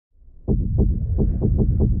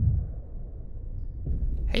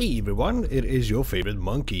Hey everyone, it is your favorite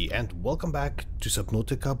monkey and welcome back to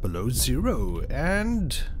Subnautica Below Zero.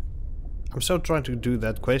 And I'm still trying to do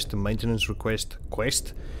that quest, the maintenance request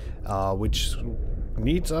quest, which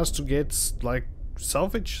needs us to get like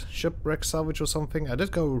salvage, shipwreck salvage or something. I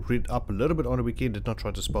did go read up a little bit on the wiki, did not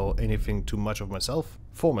try to spoil anything too much of myself,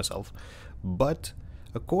 but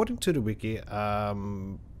according to the wiki,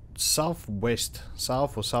 south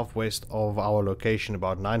or southwest of our location,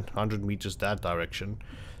 about 900 meters that direction,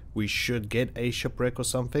 we should get a shipwreck or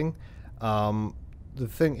something. The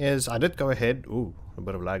thing is, I did go ahead, ooh, a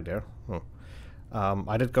bit of lag there.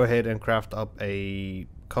 I did go ahead and craft up a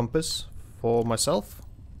compass for myself,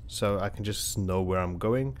 so I can just know where I'm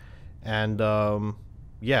going. And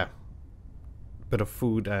yeah, bit of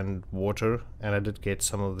food and water, and I did get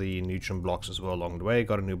some of the nutrient blocks as well along the way.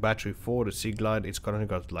 Got a new battery for the Sea Glide. It's only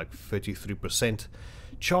got like 33%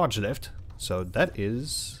 charge left, so that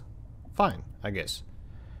is fine, I guess.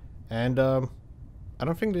 And I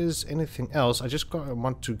don't think there's anything else. I just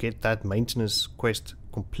want to get that maintenance quest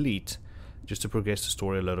complete, just to progress the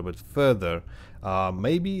story a little bit further.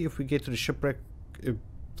 Maybe if we get to the shipwreck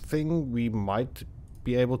thing, we might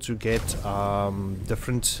be able to get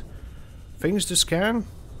different things to scan,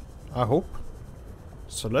 I hope.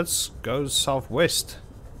 So let's go southwest,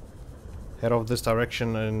 head off this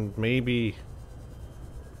direction, and maybe,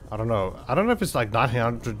 I don't know if it's like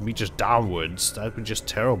 900 meters downwards. That would be just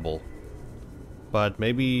terrible. But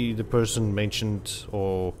maybe the person mentioned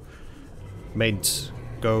or meant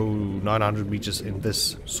go 900 meters in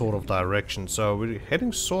this sort of direction. So we're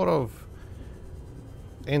heading sort of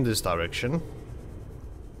in this direction,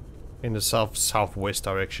 in the southwest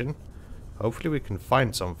direction. Hopefully we can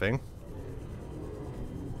find something.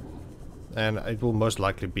 And it will most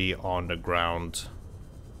likely be on the ground.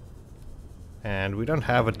 And we don't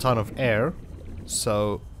have a ton of air,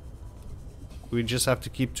 so we just have to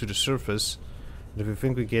keep to the surface. And if we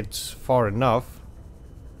think we get far enough,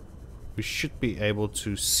 we should be able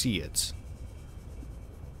to see it.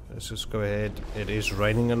 Let's just go ahead. It is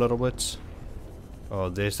raining a little bit. Oh,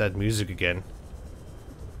 there's that music again.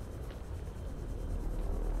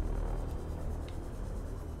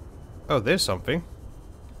 Oh, there's something.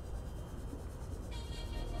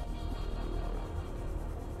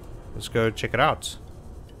 Let's go check it out.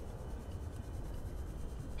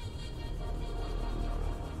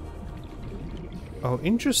 Oh,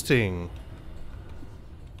 interesting.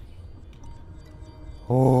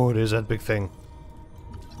 Oh, there's that big thing.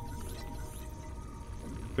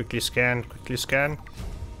 Quickly scan, quickly scan.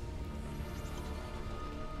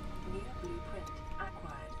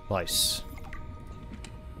 Nice.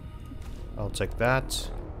 I'll take that.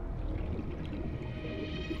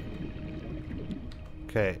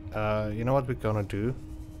 Okay, you know what we're gonna do?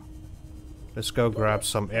 Let's go grab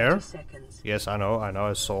some air. Yes, I know,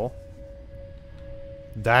 I saw.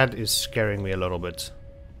 That is scaring me a little bit.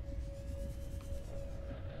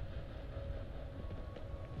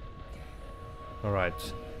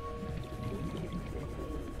 Alright.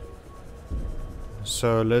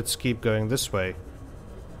 So let's keep going this way.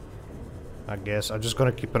 I guess I'm just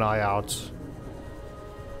gonna keep an eye out.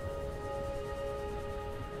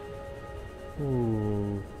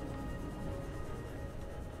 Ooh.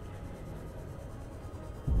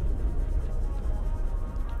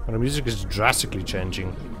 And the music is drastically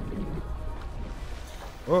changing.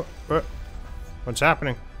 Oh, what's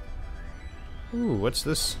happening? Ooh, what's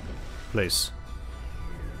this place?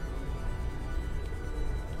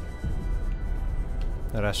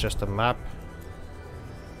 That's just a map.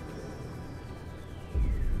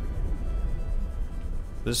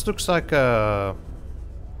 This looks like a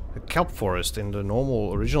kelp forest in the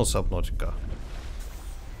normal original Subnautica.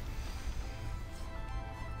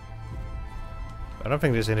 I don't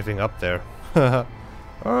think there's anything up there.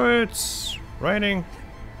 Oh, it's raining.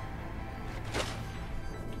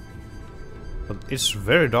 But it's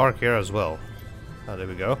very dark here as well. Oh, there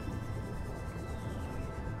we go.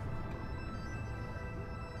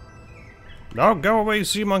 No, go away,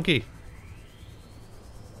 sea monkey.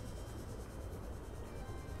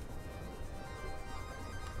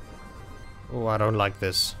 Oh, I don't like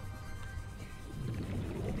this.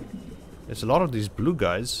 There's a lot of these blue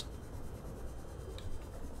guys.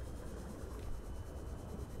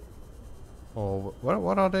 Oh,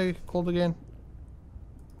 what are they called again?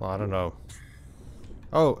 Well, I don't know.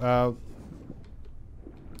 Oh,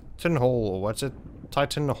 tin hole, or what's it?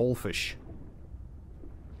 Titan holefish.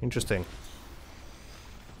 Interesting.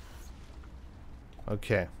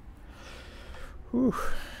 Okay. Whew.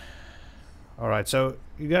 Alright, so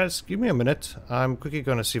you guys give me a minute. I'm quickly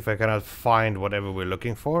gonna see if I can find whatever we're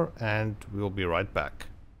looking for, and we'll be right back.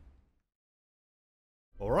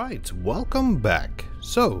 Alright, welcome back.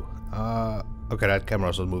 So, okay, that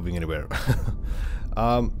camera's not moving anywhere.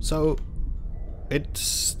 So,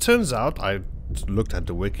 it turns out I looked at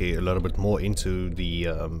the wiki a little bit more into the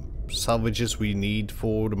salvages we need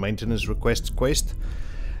for the maintenance request quest.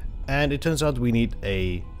 And it turns out we need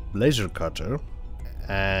a laser cutter,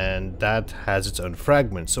 and that has its own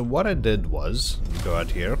fragment. So what I did was, go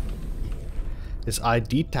out here, is I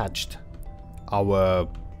detached our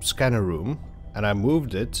scanner room and I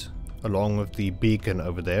moved it along with the beacon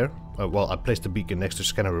over there. Well, I placed the beacon next to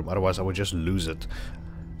scanner room, otherwise I would just lose it.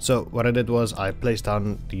 So what I did was I placed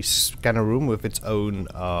down the scanner room with its own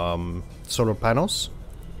solar panels,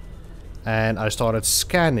 and I started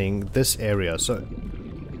scanning this area. So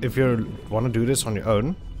if you want to do this on your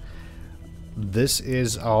own, this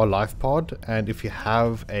is our life pod, and if you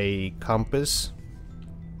have a compass,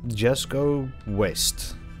 just go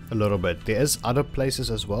west a little bit. There's other places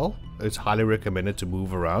as well. It's highly recommended to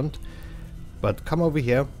move around, but come over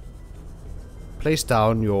here, place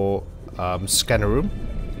down your scanner room.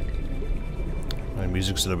 My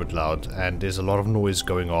music's a little bit loud and there's a lot of noise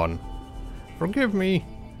going on. Forgive me.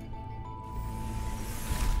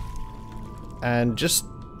 And just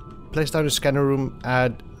place down your scanner room,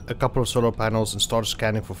 add a couple of solar panels and start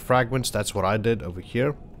scanning for fragments. That's what I did over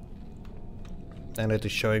here. And it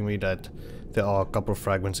is showing me that there are a couple of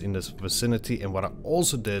fragments in this vicinity. And what I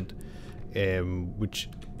also did, which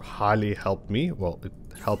highly helped me, well, it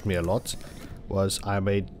helped me a lot, was I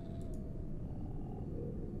made...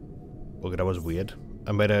 Okay, that was weird.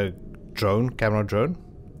 I made a drone, camera drone,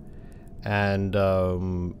 and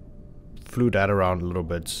flew that around a little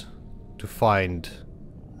bit to find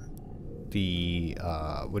the,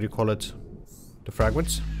 what do you call it? The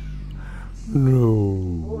fragments? No.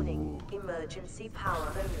 Warning, emergency power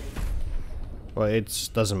only. Well, it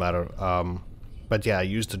doesn't matter. But yeah, I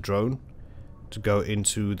used the drone to go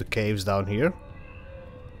into the caves down here,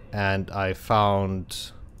 and I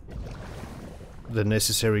found the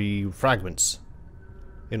necessary fragments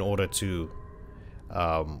in order to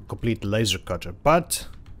complete the laser cutter. But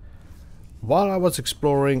while I was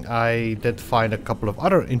exploring, I did find a couple of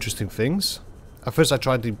other interesting things. At first I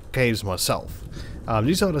tried the caves myself.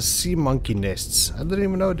 These are the sea monkey nests. I didn't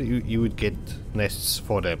even know that you would get nests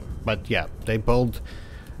for them. But yeah, they build,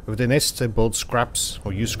 with the nests they build scraps,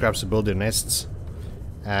 or use scraps to build their nests.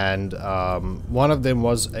 And one of them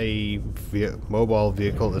was a mobile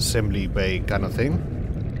vehicle assembly bay kind of thing.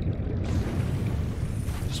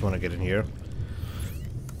 Just want to get in here.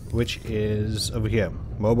 Which is over here.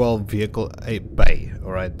 Mobile vehicle bay.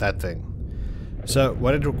 Alright, that thing. So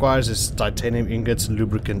what it requires is titanium ingots,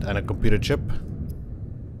 lubricant, and a computer chip.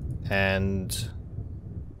 And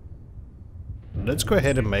let's go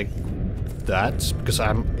ahead and make that, because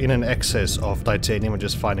I'm in an excess of titanium and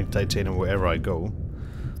just finding titanium wherever I go.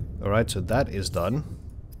 Alright, so that is done.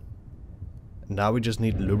 Now we just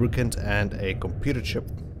need lubricant and a computer chip.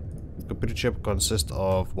 Computer chip consists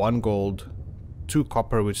of 1 gold, 2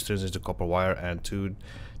 copper, which turns into copper wire, and 2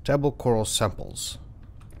 table coral samples.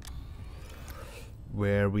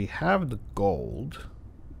 Where we have the gold,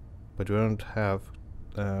 but we don't have,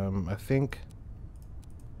 I think,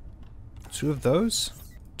 2 of those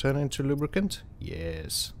turn into lubricant?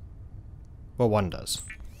 Yes. Well, 1 does.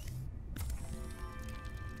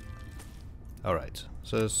 Alright,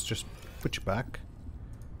 so let's just put you back.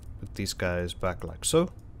 Put these guys back like so.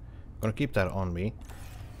 I'm gonna keep that on me.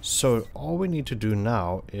 So all we need to do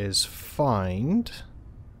now is find...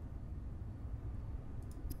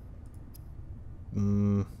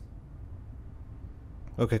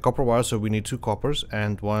 okay, copper wire, so we need 2 coppers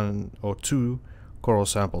and 1 or 2 coral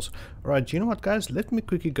samples. Alright, you know what guys, let me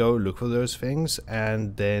quickly go look for those things,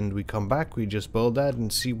 and then we come back, we just build that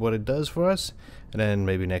and see what it does for us, and then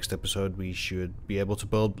maybe next episode we should be able to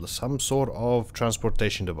build some sort of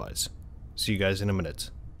transportation device. See you guys in a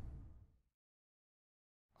minute.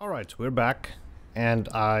 Alright, we're back, and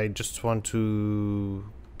I just want to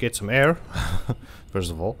get some air,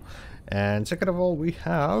 first of all, and second of all we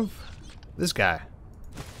have this guy.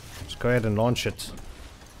 Let's go ahead and launch it.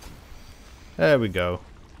 There we go.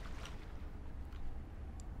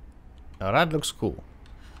 Now that looks cool.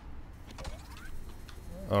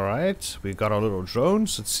 Alright, we got our little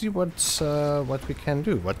drones. Let's see what's what we can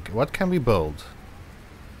do. What can we build?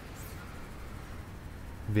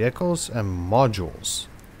 Vehicles and modules.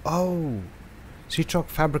 Oh, sea truck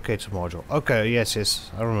fabricator module. Okay,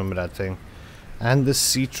 yes, I remember that thing. And the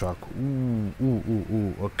sea truck.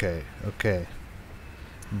 Ooh. Okay.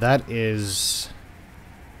 That is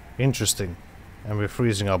interesting. And we're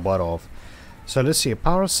freezing our butt off. So let's see, a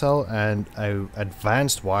power cell and a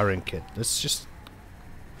advanced wiring kit. Let's just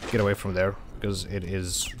get away from there. because it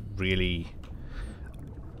is really,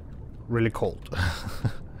 really cold.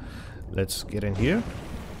 Let's get in here.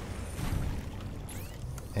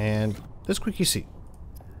 And let's quickly see.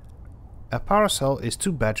 A power cell is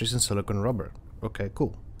 2 batteries and silicon rubber. Okay,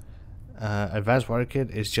 cool. Advanced wiring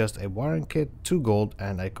kit is just a wiring kit, 2 gold,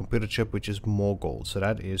 and a computer chip, which is more gold. So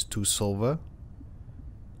that is 2 silver,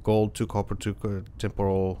 gold, 2 copper, 2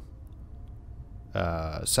 temporal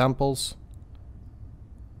samples,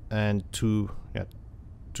 and 2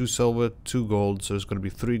 silver, 2 gold. So it's going to be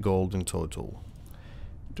 3 gold in total.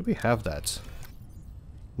 Do we have that?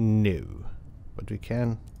 No, but we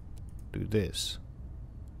can do this.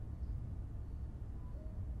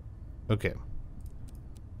 Okay.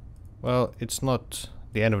 Well, it's not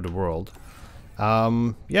the end of the world.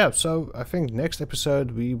 Yeah, so I think next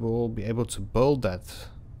episode we will be able to build that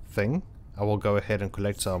thing. I will go ahead and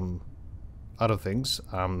collect some other things.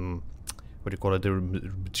 What do you call it? The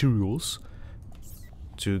materials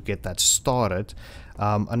to get that started.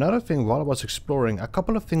 Another thing, while I was exploring, a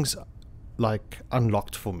couple of things like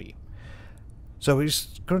unlocked for me. So we're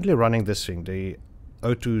currently running this thing, the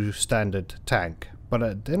O2 standard tank.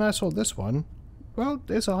 But then I saw this one. Well,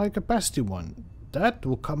 there's a high capacity one. That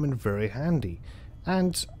will come in very handy.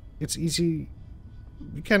 And it's easy.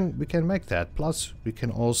 We can make that. Plus, we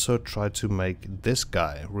can also try to make this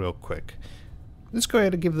guy real quick. Let's go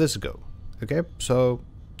ahead and give this a go. Okay, so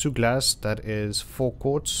 2 glass, that is 4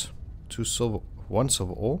 quartz, 2 silver, 1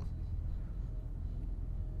 silver ore.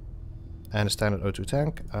 And a standard O2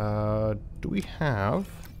 tank. Do we have...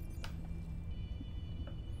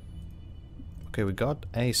 Okay, we got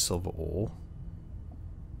a silver ore.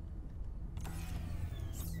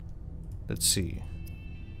 Let's see.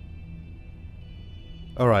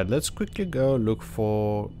 Alright, let's quickly go look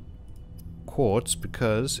for quartz,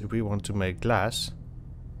 because if we want to make glass,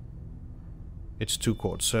 it's 2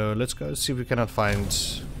 quartz. So let's go see if we cannot find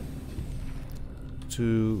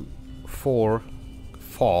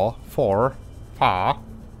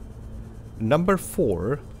number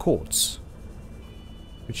 4 quartz.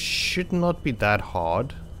 It should not be that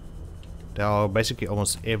hard. They are basically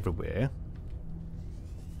almost everywhere.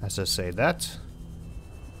 As I say that.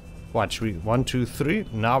 Watch, 1, 2, 3.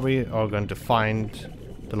 Now we are going to find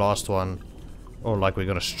the last one. Or like we're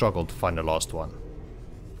going to struggle to find the last one.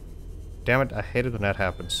 Damn it, I hate it when that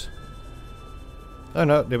happens. Oh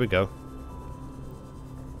no, there we go.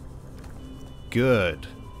 Good.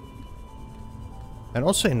 And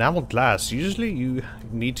also enameled glass. Usually you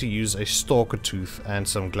need to use a stalker tooth and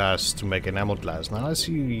some glass to make enameled glass. Now I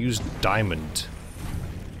see you use diamond.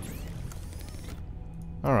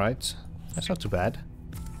 Alright, that's not too bad.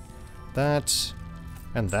 That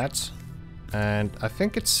and that. And I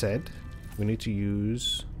think it said we need to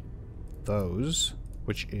use those,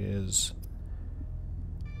 which is...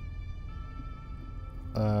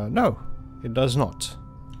 no, it does not.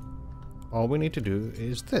 All we need to do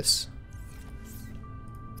is this.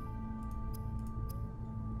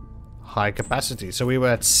 High capacity. So we were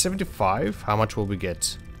at 75. How much will we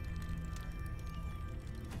get?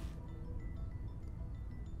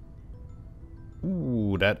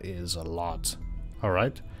 Ooh, that is a lot.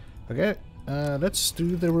 Alright. Okay, let's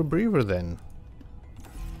do the rebreather then.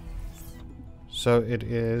 So it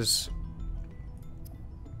is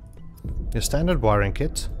a standard wiring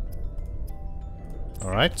kit.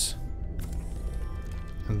 Alright.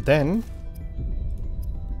 And then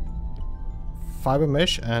fiber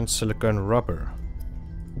mesh and silicone rubber.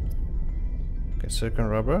 Okay, silicone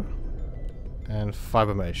rubber and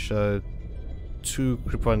fiber mesh. So 2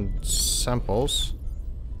 Krypton samples.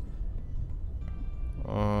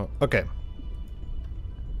 Okay.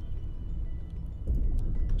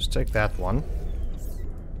 Let's take that one.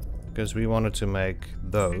 Because we wanted to make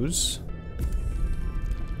those.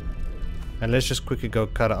 And let's just quickly go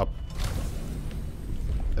cut up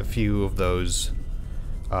a few of those.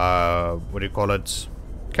 What do you call it?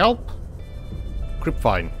 Kelp?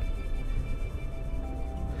 Cryptvine.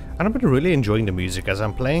 And I've been really enjoying the music as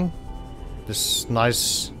I'm playing. This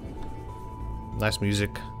nice music.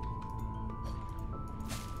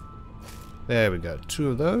 There we go. 2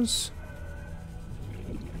 of those.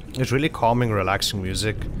 It's really calming, relaxing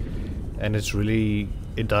music. And it's really...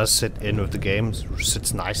 it does sit in with the game. It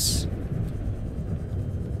sits nice.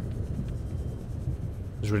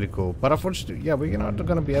 It's really cool. But unfortunately, yeah, we're not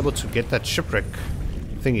going to be able to get that shipwreck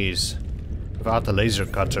thingies without the laser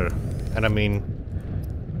cutter. And I mean...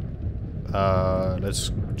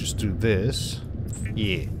 let's just do this.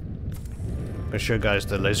 Yeah. I'm gonna show you guys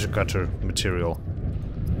the laser cutter material.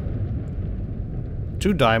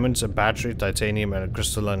 2 diamonds, a battery, titanium, and a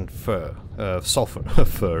crystalline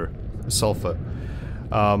sulfur. Sulfur.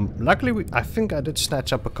 Luckily, I think I did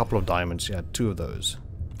snatch up a couple of diamonds. Yeah, 2 of those,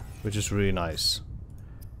 which is really nice.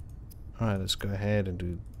 Alright, let's go ahead and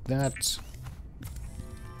do that.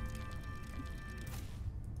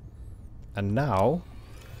 And now,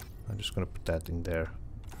 I'm just gonna put that in there.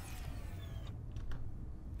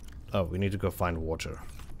 Oh, we need to go find water.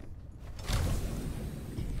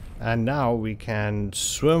 And now we can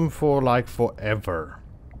swim for like forever.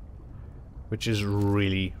 Which is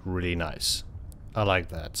really, really nice. I like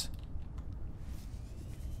that.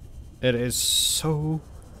 It is so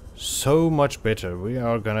much better. We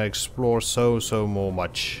are gonna explore so more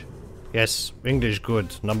much. Yes, English good,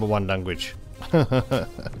 #1 language.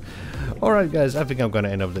 Alright guys, I think I'm gonna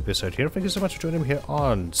end up the episode here. Thank you so much for joining me here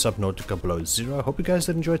on Subnautica Below Zero. I hope you guys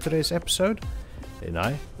did enjoy today's episode. And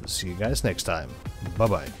I will see you guys next time. Bye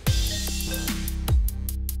bye.